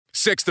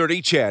630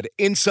 CHED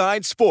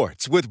Inside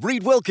Sports with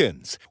Reed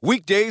Wilkins.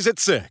 Weekdays at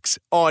 6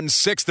 on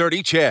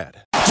 630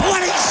 CHED.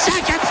 20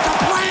 seconds to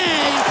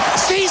play.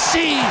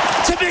 CC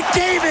to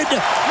McDavid.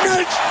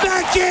 Nudged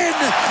back in.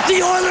 The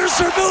Oilers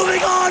are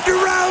moving on to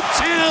round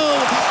 2.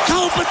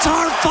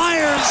 Kopitar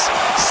fires.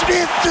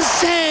 Smith the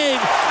save.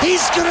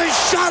 He's going to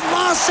shut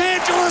Los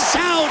Angeles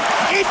out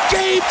in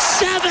Game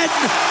 7.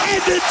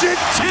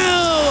 Edmonton 2.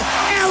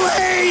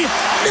 LA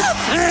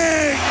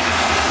nothing.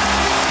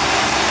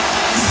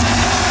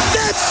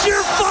 That's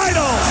your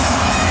final.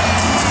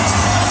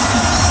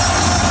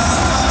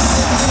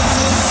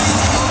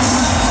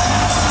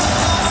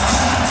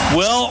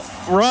 Well,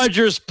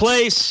 Rogers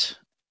Place,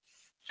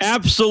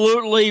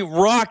 absolutely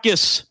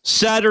raucous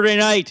Saturday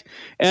night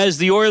as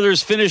the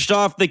Oilers finished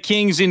off the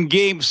Kings in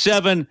Game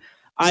 7.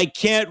 I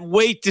can't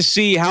wait to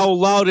see how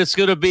loud it's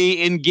going to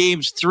be in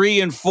Games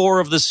 3 and 4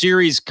 of the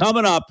series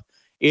coming up.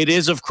 It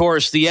is, of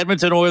course, the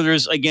Edmonton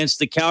Oilers against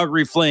the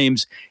Calgary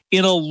Flames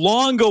in a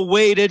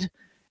long-awaited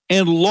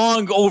and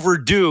long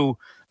overdue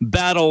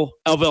Battle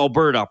of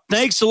Alberta.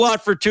 Thanks a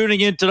lot for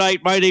tuning in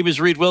tonight. My name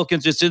is Reed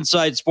Wilkins. It's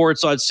Inside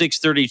Sports on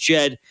 630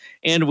 CHED,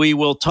 and we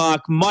will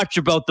talk much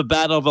about the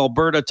Battle of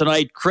Alberta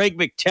tonight. Craig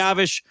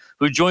McTavish,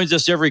 who joins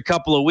us every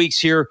couple of weeks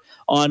here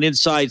on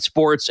Inside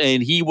Sports,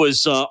 and he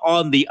was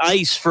on the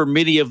ice for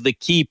many of the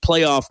key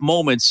playoff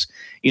moments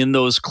in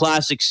those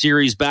classic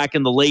series back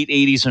in the late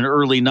 80s and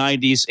early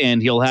 90s,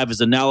 and he'll have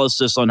his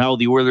analysis on how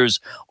the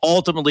Oilers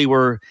ultimately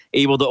were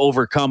able to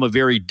overcome a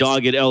very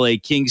dogged LA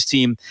Kings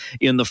team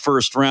in the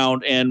first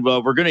round. And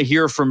we're going to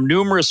hear from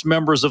numerous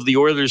members of the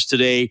Oilers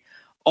today,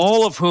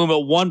 all of whom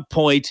at one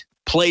point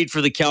played for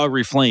the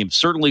Calgary Flames.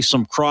 Certainly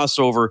some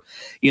crossover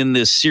in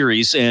this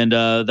series, and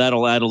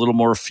that'll add a little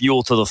more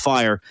fuel to the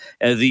fire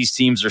as these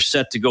teams are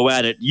set to go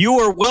at it. You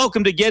are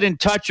welcome to get in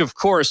touch, of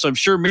course. I'm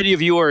sure many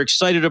of you are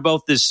excited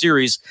about this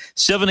series.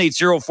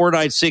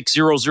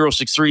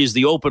 780-496-0063 is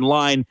the open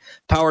line,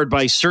 powered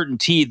by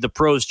CertainTeed, the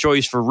pro's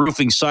choice for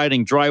roofing,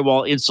 siding,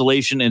 drywall,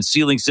 insulation, and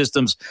ceiling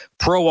systems.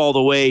 Pro all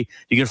the way.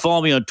 You can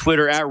follow me on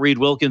Twitter at Reed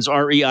Wilkins,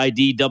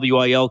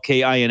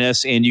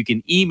 ReidWilkins, and you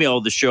can email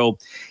the show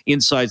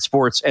Inside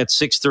Sports at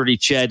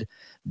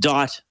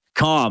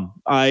 630ched.com.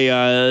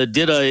 I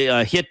did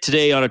a hit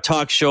today on a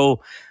talk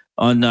show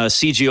on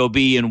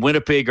CJOB in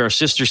Winnipeg, our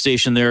sister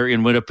station there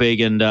in Winnipeg,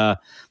 and the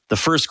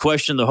first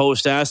question the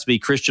host asked me,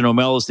 Christian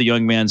O'Mell is the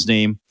young man's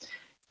name.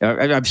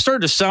 I'm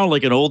starting to sound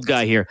like an old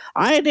guy here.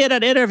 I did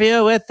an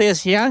interview with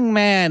this young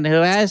man who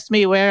asked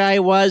me where I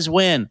was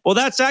when. Well,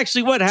 that's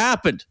actually what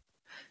happened.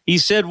 He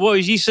said,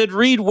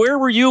 Reed, where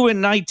were you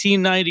in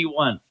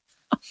 1991?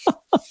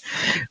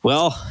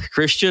 Well,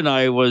 Christian,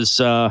 I was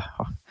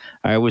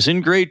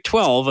in grade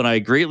 12, and I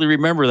greatly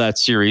remember that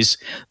series.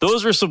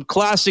 Those were some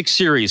classic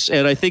series,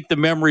 and I think the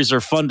memories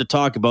are fun to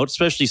talk about,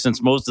 especially since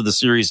most of the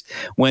series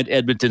went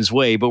Edmonton's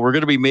way. But we're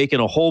going to be making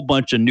a whole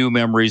bunch of new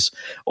memories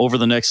over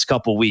the next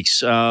couple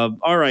weeks. All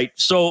right,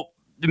 so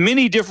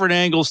many different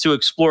angles to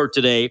explore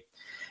today.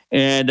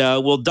 And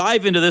we'll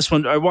dive into this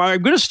one. I'm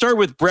going to start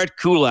with Brett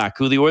Kulak,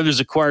 who the Oilers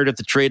acquired at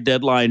the trade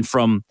deadline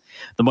from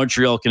the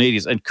Montreal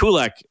Canadiens. And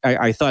Kulak,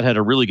 I thought, had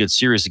a really good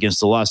series against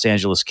the Los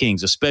Angeles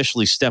Kings,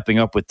 especially stepping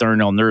up with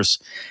Darnell Nurse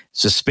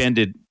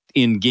suspended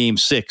in Game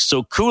 6.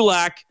 So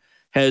Kulak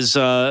has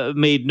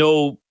made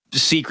no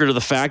secret of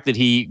the fact that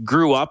he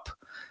grew up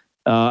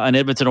an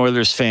Edmonton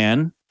Oilers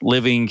fan,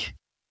 living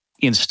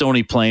in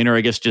Stony Plain, or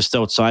I guess just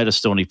outside of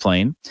Stony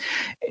Plain.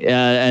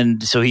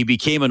 And so he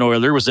became an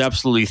Oiler, was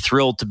absolutely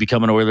thrilled to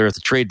become an Oiler at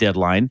the trade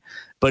deadline.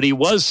 But he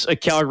was a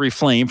Calgary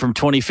Flame from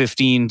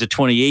 2015 to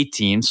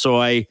 2018.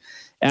 So I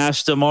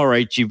asked him, all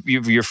right,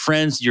 your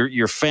friends,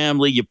 your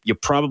family, you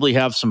probably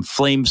have some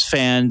Flames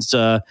fans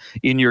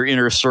in your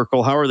inner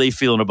circle. How are they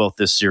feeling about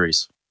this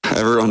series?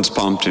 Everyone's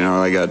pumped,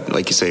 I got,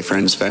 like you say,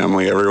 friends,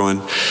 family,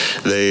 everyone.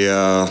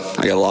 I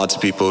got lots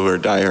of people who are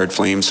diehard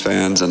Flames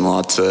fans and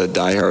lots of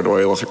diehard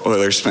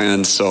Oilers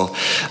fans. So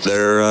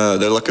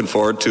they're looking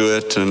forward to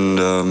it, and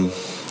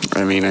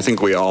I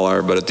think we all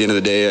are. But at the end of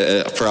the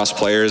day, for us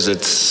players,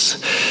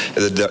 it's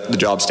the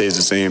job stays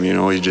the same.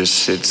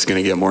 It's going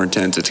to get more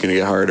intense. It's going to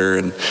get harder,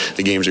 and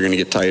the games are going to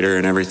get tighter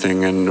and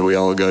everything. And we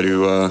all got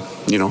to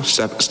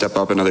step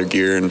up another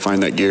gear and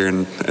find that gear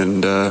and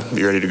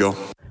be ready to go.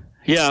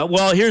 Yeah,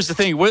 well, here's the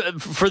thing.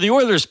 For the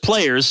Oilers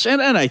players, and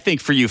I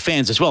think for you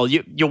fans as well,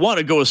 you want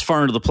to go as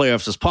far into the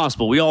playoffs as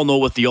possible. We all know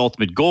what the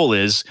ultimate goal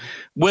is.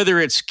 Whether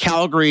it's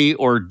Calgary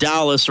or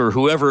Dallas or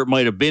whoever it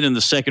might have been in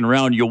the second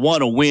round, you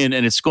want to win,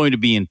 and it's going to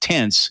be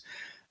intense.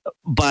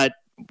 But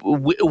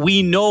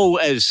we know,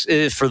 as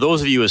for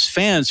those of you as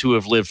fans who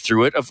have lived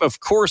through it, of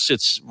course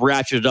it's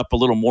ratcheted up a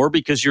little more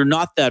because you're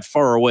not that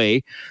far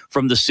away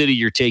from the city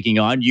you're taking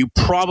on. You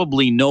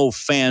probably know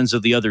fans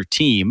of the other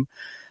team.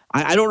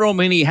 I don't know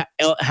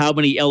how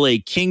many LA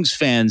Kings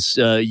fans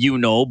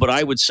but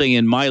I would say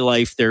in my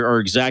life there are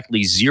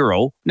exactly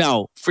zero.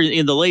 Now,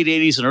 in the late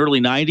 80s and early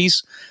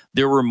 90s,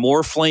 there were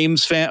more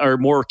Flames fan or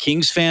more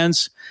Kings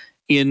fans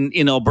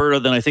in Alberta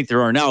than I think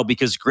there are now,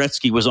 because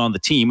Gretzky was on the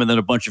team and then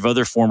a bunch of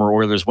other former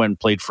Oilers went and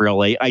played for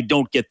LA. I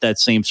don't get that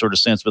same sort of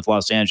sense with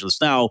Los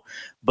Angeles now,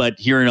 but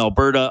here in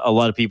Alberta, a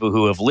lot of people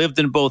who have lived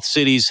in both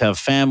cities have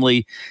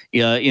family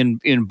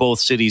in both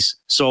cities.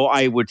 So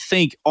I would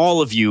think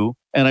all of you,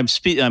 and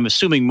I'm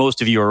assuming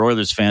most of you are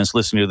Oilers fans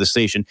listening to the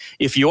station.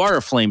 If you are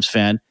a Flames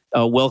fan,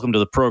 welcome to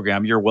the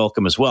program. You're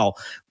welcome as well.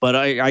 But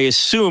I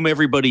assume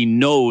everybody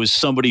knows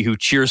somebody who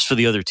cheers for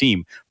the other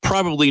team,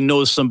 probably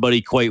knows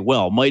somebody quite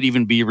well, might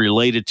even be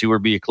related to or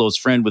be a close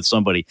friend with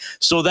somebody.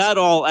 So that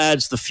all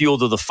adds the fuel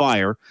to the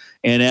fire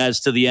and adds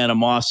to the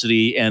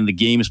animosity and the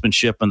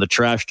gamesmanship and the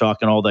trash talk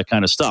and all that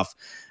kind of stuff.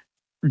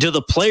 Do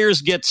the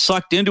players get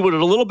sucked into it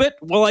a little bit?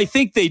 Well, I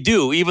think they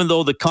do, even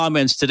though the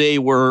comments today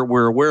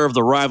were aware of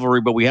the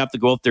rivalry, but we have to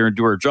go out there and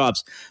do our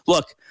jobs.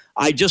 Look,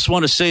 I just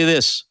want to say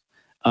this.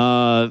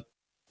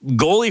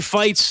 Goalie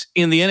fights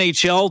in the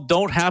NHL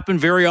don't happen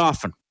very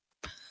often.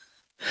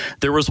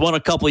 There was one a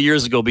couple of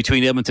years ago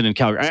between Edmonton and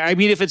Calgary. I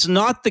mean, if it's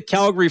not the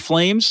Calgary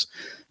Flames,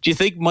 do you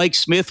think Mike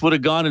Smith would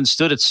have gone and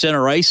stood at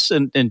center ice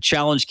and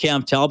challenged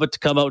Cam Talbot to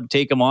come out and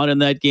take him on in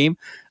that game?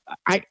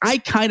 I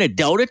kind of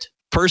doubt it,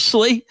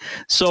 personally.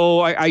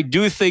 So I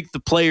do think the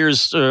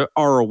players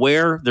are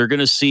aware. They're going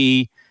to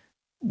see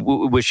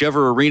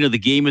whichever arena the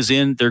game is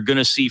in, they're going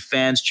to see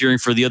fans cheering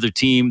for the other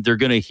team. They're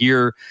going to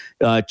hear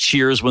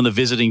cheers when the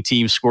visiting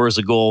team scores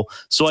a goal.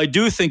 So I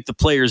do think the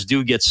players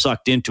do get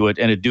sucked into it,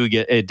 and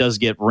it does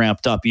get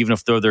ramped up, even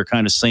if they're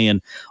kind of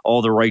saying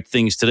all the right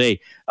things today.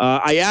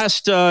 I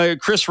asked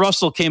Chris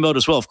Russell came out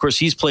as well. Of course,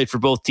 he's played for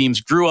both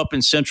teams, grew up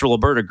in Central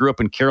Alberta, grew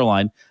up in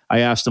Caroline. I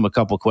asked him a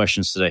couple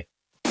questions today.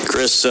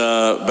 Chris,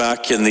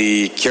 back in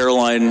the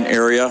Caroline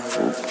area,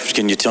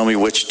 can you tell me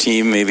which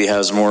team maybe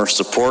has more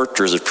support,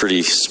 or is it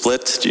pretty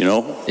split? Do you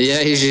know? Yeah,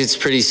 usually it's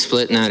pretty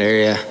split in that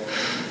area.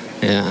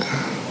 Yeah.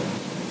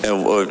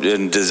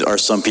 And are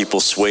some people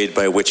swayed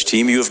by which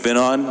team you have been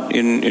on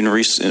in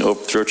recent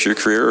throughout your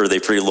career, or are they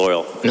pretty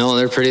loyal? No,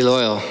 they're pretty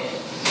loyal.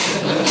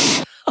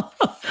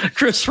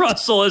 Chris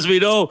Russell, as we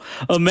know,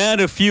 a man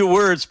of few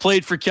words,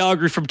 played for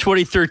Calgary from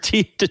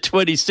 2013 to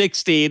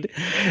 2016.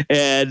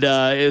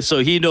 And so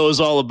he knows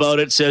all about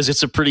it, says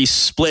it's a pretty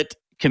split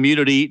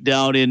community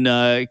down in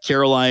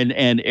Caroline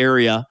and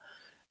area.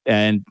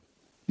 And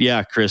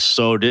yeah, Chris,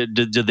 so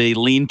do they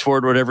lean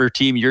toward whatever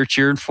team you're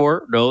cheering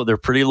for? No, they're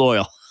pretty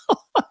loyal.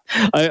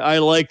 I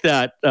like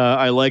that.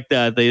 I like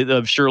that.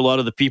 I'm sure a lot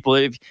of the people,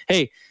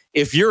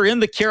 if you're in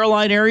the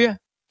Caroline area,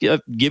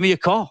 give me a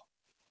call.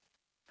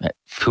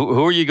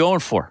 Who are you going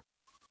for?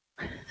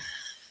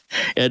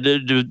 And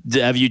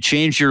have you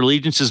changed your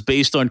allegiances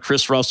based on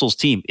Chris Russell's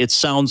team? It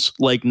sounds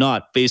like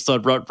not, based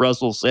on what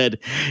Russell said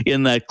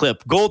in that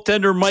clip.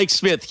 Goaltender Mike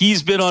Smith,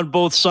 he's been on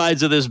both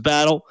sides of this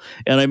battle.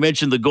 And I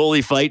mentioned the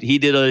goalie fight. He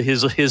did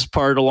his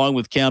part along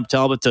with Cam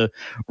Talbot to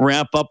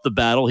ramp up the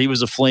battle. He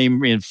was a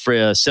Flame in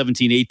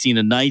 17, 18,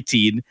 and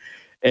 19.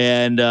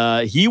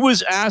 And he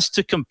was asked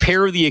to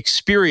compare the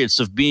experience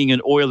of being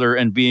an Oiler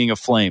and being a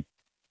Flame.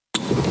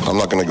 I'm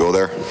not going to go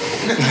there.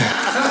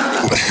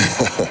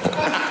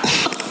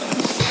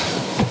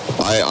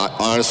 I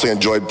honestly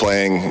enjoyed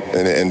playing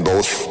in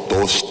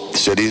both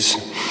cities.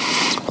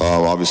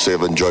 Obviously,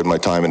 I've enjoyed my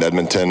time in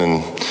Edmonton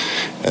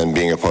and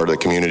being a part of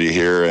the community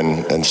here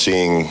and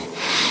seeing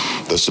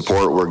the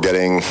support we're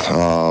getting,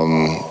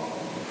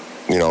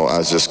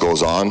 as this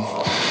goes on.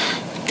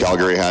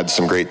 Calgary had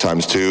some great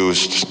times too.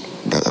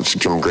 Have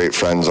some great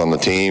friends on the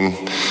team.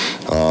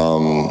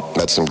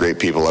 Met some great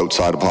people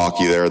outside of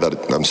hockey there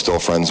that I'm still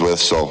friends with.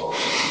 So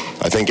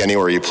I think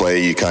anywhere you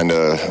play, you get,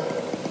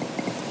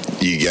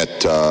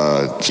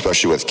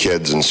 especially with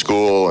kids in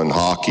school and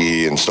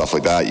hockey and stuff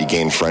like that, you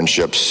gain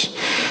friendships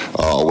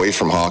away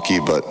from hockey,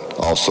 but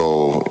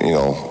also,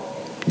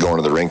 going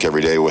to the rink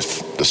every day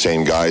with the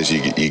same guys,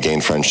 you gain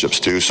friendships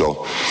too.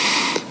 So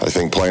I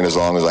think playing as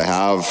long as I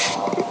have,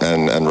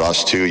 and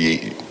Russ too,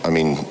 you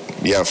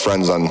have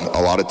friends on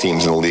a lot of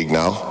teams in the league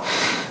now.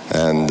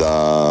 And,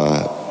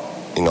 but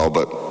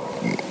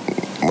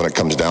when it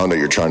comes down to it,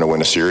 you're trying to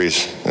win a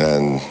series.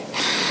 And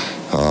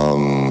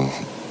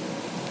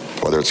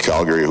whether it's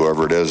Calgary,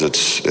 whoever it is,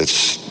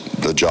 it's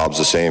the job's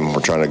the same.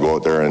 We're trying to go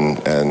out there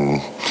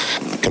and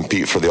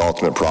compete for the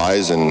ultimate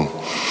prize. And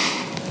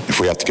if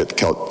we have to get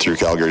through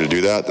Calgary to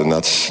do that, then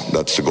that's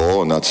the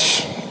goal, and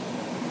that's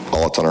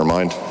all that's on our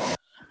mind.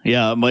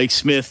 Yeah, Mike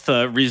Smith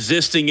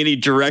resisting any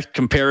direct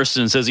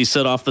comparisons, as he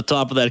said off the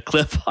top of that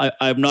clip.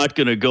 I'm not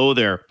going to go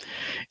there.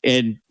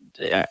 And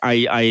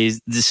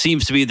this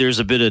seems to be there's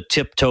a bit of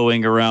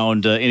tiptoeing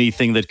around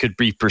anything that could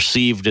be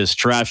perceived as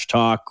trash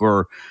talk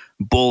or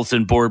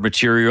bulletin board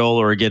material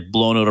or get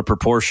blown out of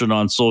proportion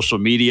on social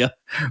media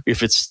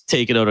if it's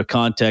taken out of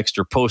context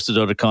or posted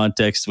out of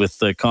context with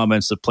the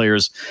comments that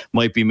players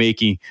might be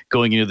making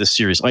going into this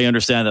series. I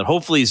understand that.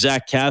 Hopefully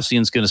Zach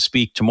Kassian's going to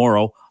speak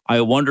tomorrow.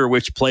 I wonder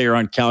which player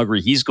on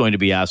Calgary he's going to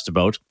be asked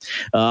about.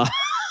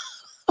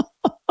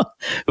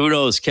 Who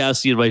knows?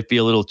 Kassian might be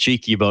a little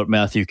cheeky about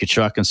Matthew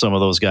Tkachuk and some of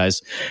those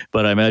guys,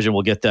 but I imagine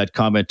we'll get that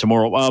comment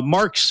tomorrow.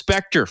 Mark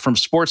Spector from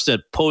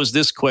Sportsnet posed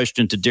this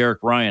question to Derek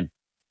Ryan.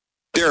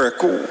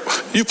 Derek,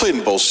 you played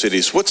in both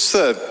cities. What's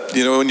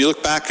when you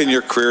look back in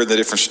your career, the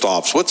different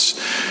stops,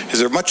 is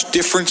there much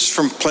difference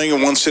from playing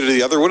in one city to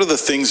the other? What are the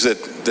things that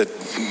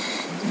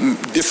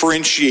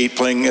differentiate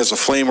playing as a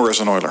Flame or as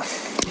an Oiler?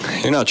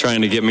 You're not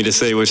trying to get me to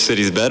say which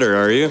city's better,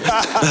 are you?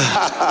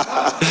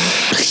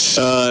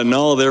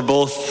 No, they're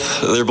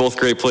both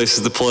great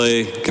places to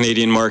play.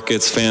 Canadian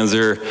markets, fans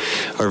are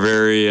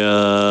very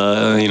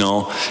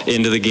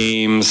into the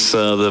games.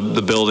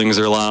 The buildings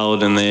are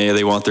loud and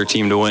they want their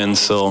team to win.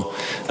 So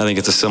I think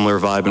it's a similar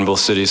vibe in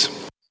both cities.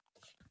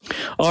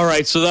 All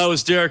right, so that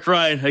was Derek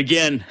Ryan.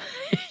 Again,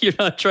 you're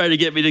not trying to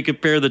get me to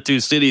compare the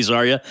two cities,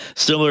 are you?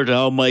 Similar to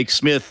how Mike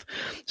Smith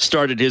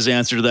started his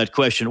answer to that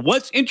question.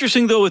 What's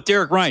interesting, though, with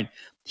Derek Ryan,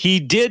 he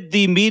did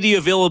the media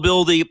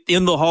availability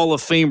in the Hall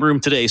of Fame room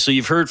today. So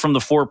you've heard from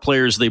the four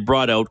players they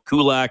brought out,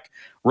 Kulak,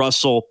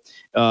 Russell,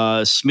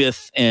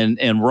 Smith,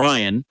 and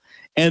Ryan.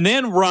 And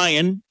then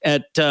Ryan,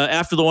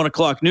 after the 1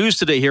 o'clock news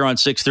today here on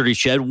 630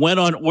 Ched, went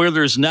on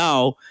Oilers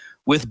Now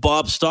with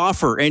Bob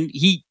Stauffer. And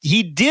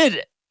he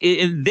did...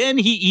 And then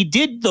he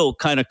did, though,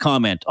 kind of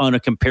comment on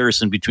a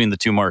comparison between the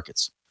two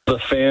markets. The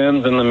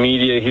fans and the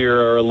media here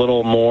are a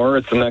little more.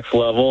 It's the next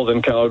level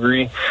than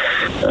Calgary.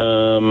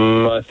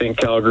 I think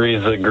Calgary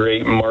is a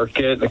great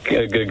market, a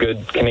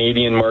good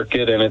Canadian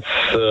market, and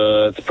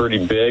it's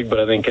pretty big. But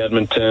I think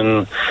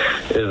Edmonton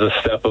is a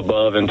step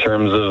above in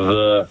terms of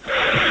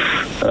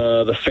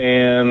the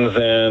fans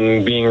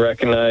and being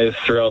recognized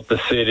throughout the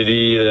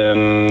city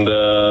and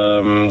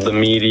the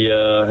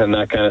media and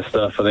that kind of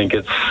stuff. I think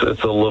it's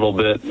a little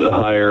bit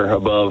higher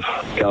above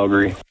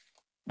Calgary.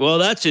 Well,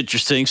 that's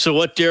interesting. So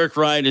what Derek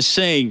Ryan is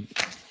saying,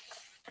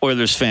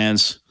 Oilers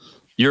fans,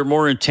 you're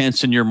more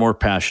intense and you're more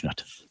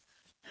passionate.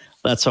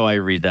 That's how I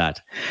read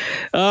that.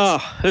 Oh,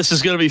 this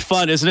is going to be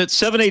fun, isn't it?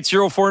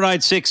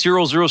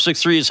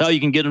 780-496-0063 is how you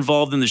can get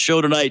involved in the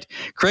show tonight.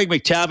 Craig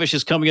McTavish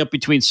is coming up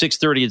between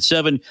 6:30 and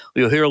 7.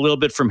 We'll hear a little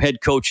bit from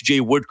head coach Jay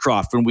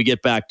Woodcroft when we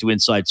get back to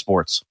Inside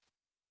Sports.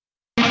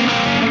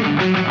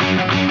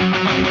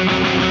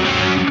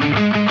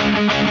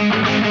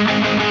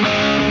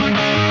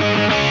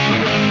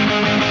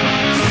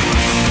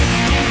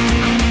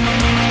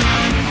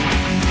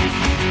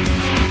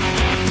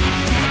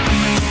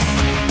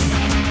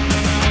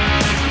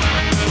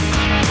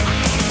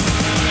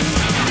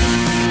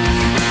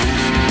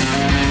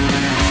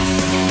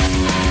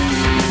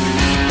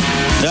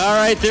 All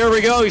right, there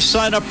we go. You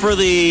sign up for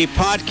the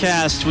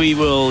podcast. We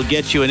will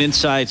get you an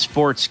Inside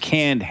Sports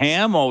canned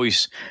ham.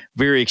 Always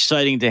very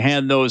exciting to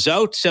hand those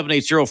out.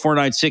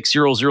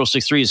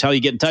 780-496-0063 is how you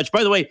get in touch.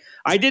 By the way,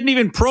 I didn't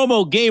even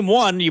promo game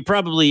one. You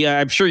probably,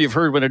 I'm sure you've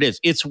heard what it is.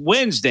 It's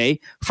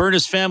Wednesday,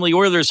 Furnace Family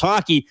Oilers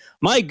hockey.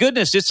 My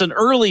goodness, it's an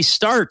early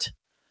start,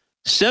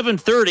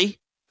 7:30,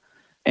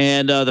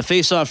 and the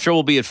face-off show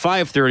will be at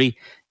 5:30.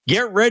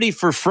 Get ready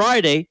for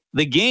Friday.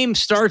 The game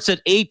starts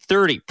at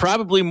 8:30,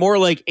 probably more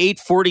like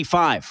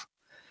 8:45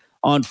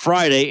 on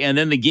Friday. And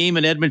then the game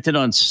in Edmonton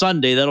on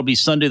Sunday. That'll be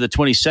Sunday the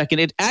 22nd.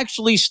 It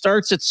actually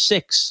starts at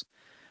 6,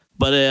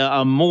 but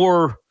a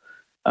more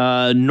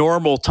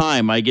normal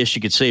time, I guess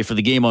you could say, for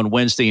the game on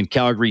Wednesday in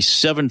Calgary.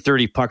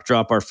 7:30 puck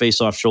drop. Our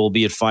face-off show will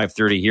be at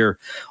 5:30 here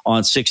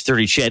on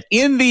 630 Ched.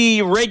 In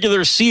the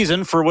regular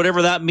season, for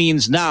whatever that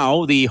means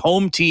now, the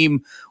home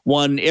team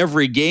won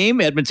every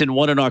game. Edmonton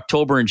won in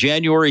October and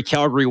January.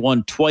 Calgary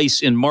won twice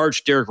in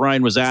March. Derek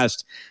Ryan was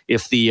asked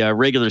if the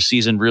regular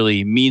season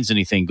really means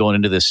anything going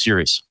into this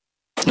series.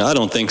 No, I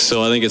don't think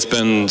so. I think it's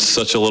been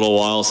such a little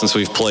while since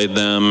we've played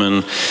them,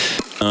 and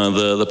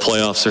the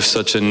playoffs are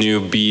such a new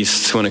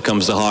beast when it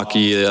comes to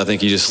hockey. I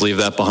think you just leave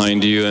that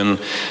behind you and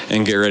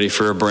get ready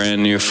for a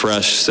brand new,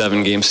 fresh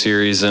 7-game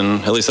series,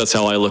 and at least that's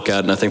how I look at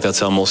it, and I think that's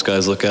how most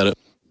guys look at it.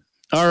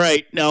 All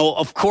right. Now,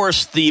 of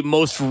course, the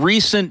most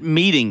recent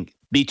meeting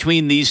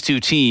between these two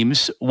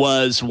teams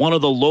was one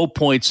of the low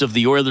points of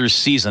the Oilers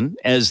season,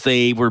 as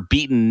they were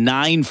beaten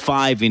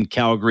 9-5 in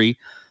Calgary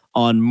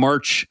on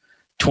March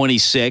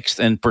 26th.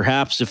 And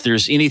perhaps if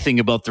there's anything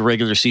about the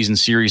regular season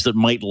series that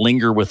might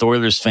linger with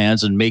Oilers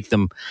fans and make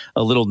them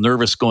a little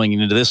nervous going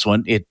into this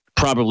one, it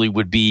probably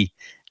would be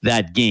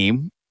that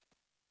game.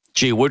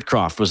 Jay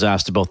Woodcroft was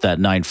asked about that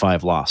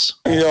 9-5 loss.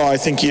 I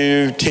think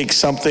you take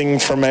something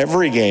from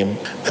every game.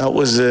 That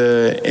was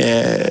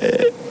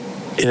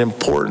an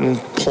important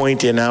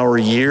point in our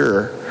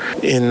year,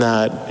 in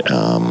that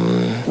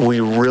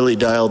we really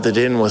dialed it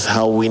in with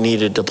how we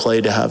needed to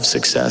play to have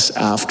success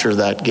after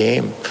that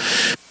game.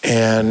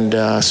 And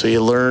so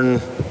you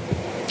learn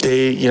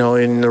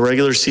in the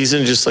regular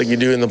season, just like you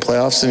do in the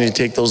playoffs, and you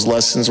take those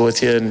lessons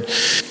with you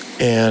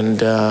and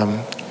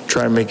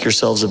try and make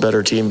yourselves a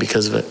better team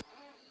because of it.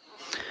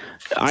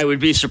 I would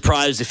be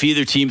surprised if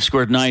either team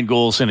scored 9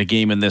 goals in a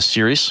game in this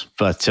series,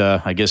 but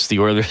I guess the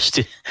Oilers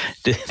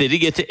they did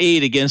get to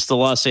 8 against the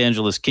Los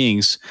Angeles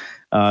Kings.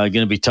 Going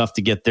to be tough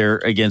to get there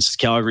against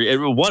Calgary.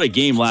 What a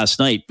game last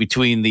night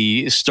between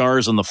the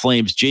Stars and the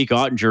Flames. Jake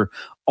Ottinger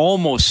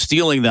almost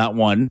stealing that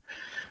one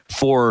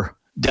for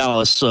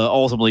Dallas,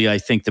 ultimately, I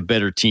think the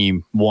better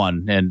team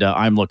won, and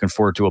I'm looking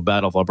forward to a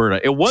Battle of Alberta.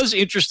 It was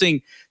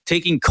interesting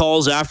taking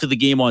calls after the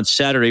game on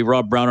Saturday.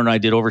 Rob Brown and I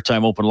did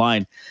Overtime Open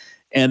Line,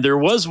 and there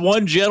was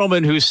one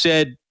gentleman who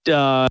said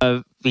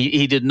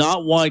he did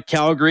not want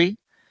Calgary.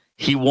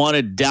 He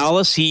wanted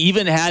Dallas. He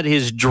even had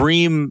his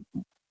dream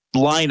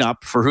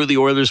lineup for who the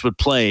Oilers would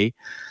play,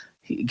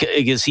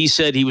 because he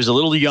said he was a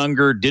little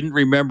younger, didn't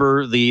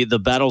remember the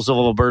battles of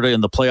Alberta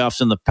in the playoffs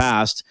in the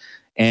past.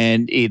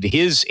 And in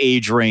his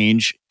age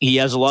range, he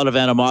has a lot of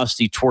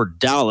animosity toward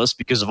Dallas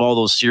because of all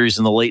those series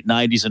in the late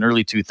 90s and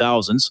early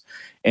 2000s.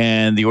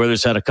 And the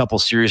Oilers had a couple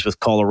series with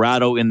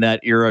Colorado in that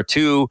era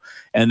too.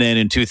 And then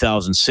in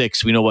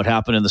 2006, we know what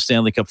happened in the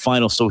Stanley Cup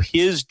final. So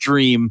his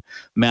dream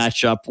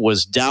matchup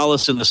was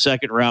Dallas in the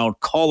second round,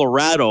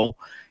 Colorado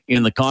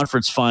in the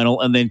conference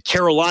final, and then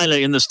Carolina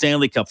in the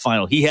Stanley Cup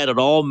final. He had it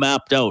all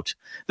mapped out.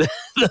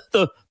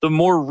 The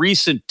more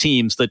recent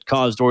teams that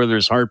caused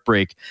Oilers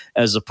heartbreak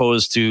as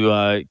opposed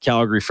to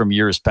Calgary from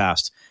years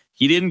past.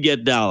 He didn't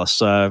get Dallas,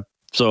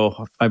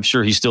 so I'm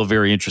sure he's still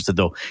very interested,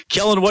 though.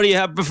 Kellen, what do you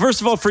have? But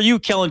first of all, for you,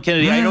 Kellen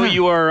Kennedy, I know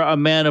you are a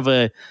man of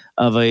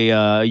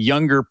a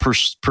younger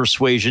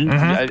persuasion.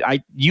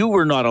 You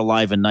were not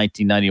alive in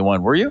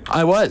 1991, were you?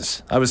 I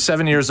was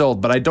 7 years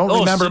old, but I don't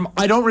remember.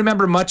 I don't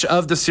remember much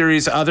of the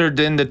series other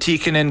than the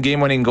Tikkanen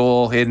game-winning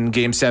goal in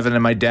Game 7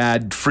 and my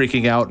dad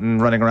freaking out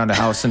and running around the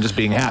house and just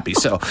being happy.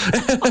 So,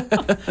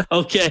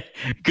 okay,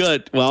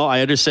 good. Well, I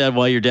understand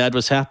why your dad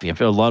was happy. I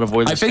feel a lot of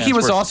Oilers. I think he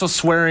was also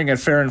swearing at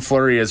Farron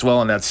Fleury as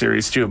well in that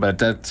series too, but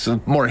that's a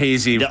more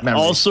hazy memory.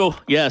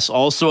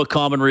 Also a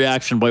common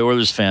reaction by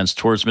Oilers fans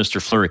towards Mr.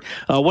 Fleury.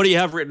 What do you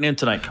have written in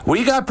tonight?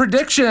 We got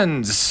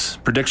predictions.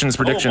 Oh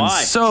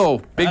my.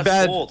 So Big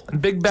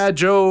Bad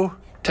Joe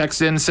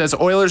texts in, says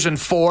Oilers in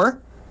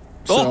 4.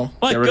 So,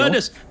 my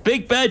goodness.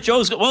 Big Bad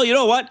Joe's. Well, you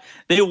know what?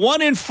 They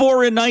won in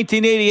 4 in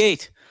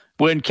 1988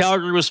 when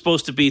Calgary was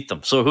supposed to beat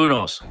them. So who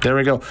knows? There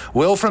we go.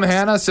 Will from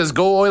Hannah says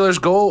go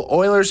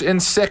Oilers in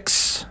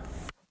 6.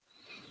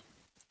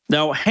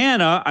 Now,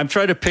 Hannah, I'm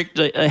trying to pick.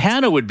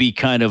 Hannah would be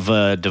kind of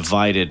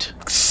divided.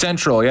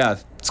 Central, yeah.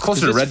 It's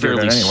closer to Red Deer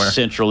than anywhere.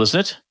 Central, isn't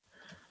it?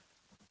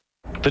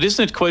 But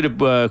isn't it quite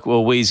a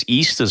ways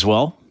east as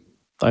well?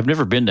 I've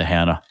never been to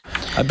Hannah.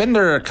 I've been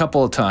there a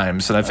couple of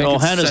times, and I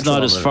think Hannah's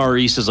not as far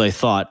east as I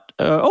thought.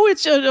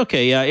 It's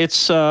okay. Yeah,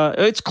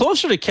 it's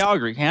closer to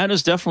Calgary.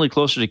 Hannah's definitely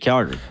closer to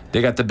Calgary.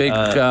 They got the big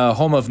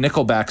home of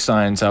Nickelback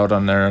signs out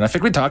on there, and I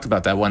think we talked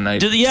about that one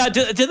night. Do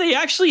they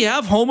actually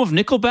have home of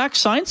Nickelback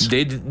signs?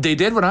 They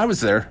did when I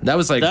was there. That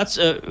was like that's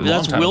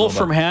Will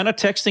from Hannah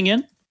texting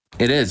in.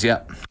 It is,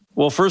 yeah.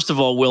 Well, first of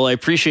all, Will, I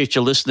appreciate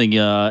you listening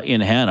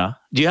in Hannah.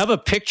 Do you have a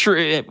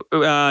picture?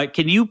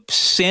 Can you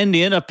send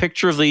in a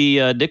picture of the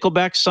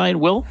Nickelback sign,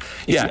 Will?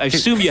 Yeah. I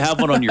assume you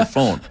have one on your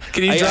phone.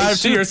 Can you drive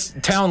to your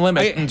town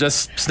limit and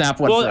just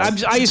snap one? Well,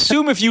 I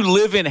assume if you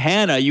live in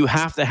Hannah, you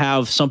have to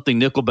have something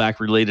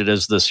Nickelback related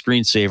as the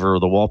screensaver or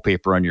the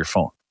wallpaper on your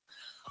phone.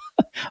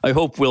 I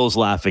hope Will's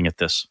laughing at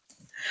this.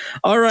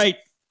 All right.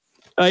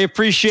 I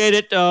appreciate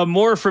it.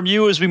 More from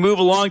you as we move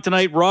along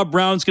tonight. Rob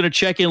Brown's going to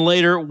check in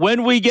later.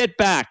 When we get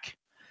back,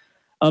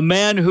 a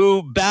man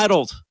who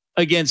battled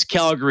against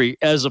Calgary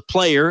as a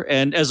player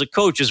and as a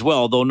coach as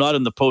well, though not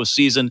in the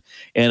postseason,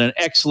 and an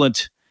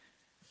excellent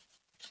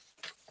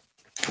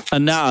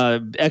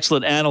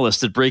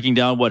analyst at breaking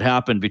down what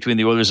happened between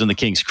the Oilers and the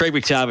Kings. Craig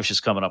McTavish is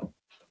coming up.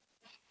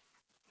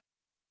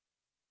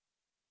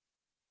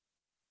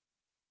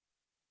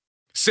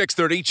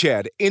 630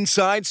 CHED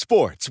Inside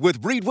Sports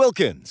with Reed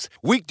Wilkins.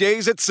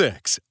 Weekdays at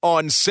 6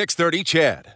 on 630 CHED.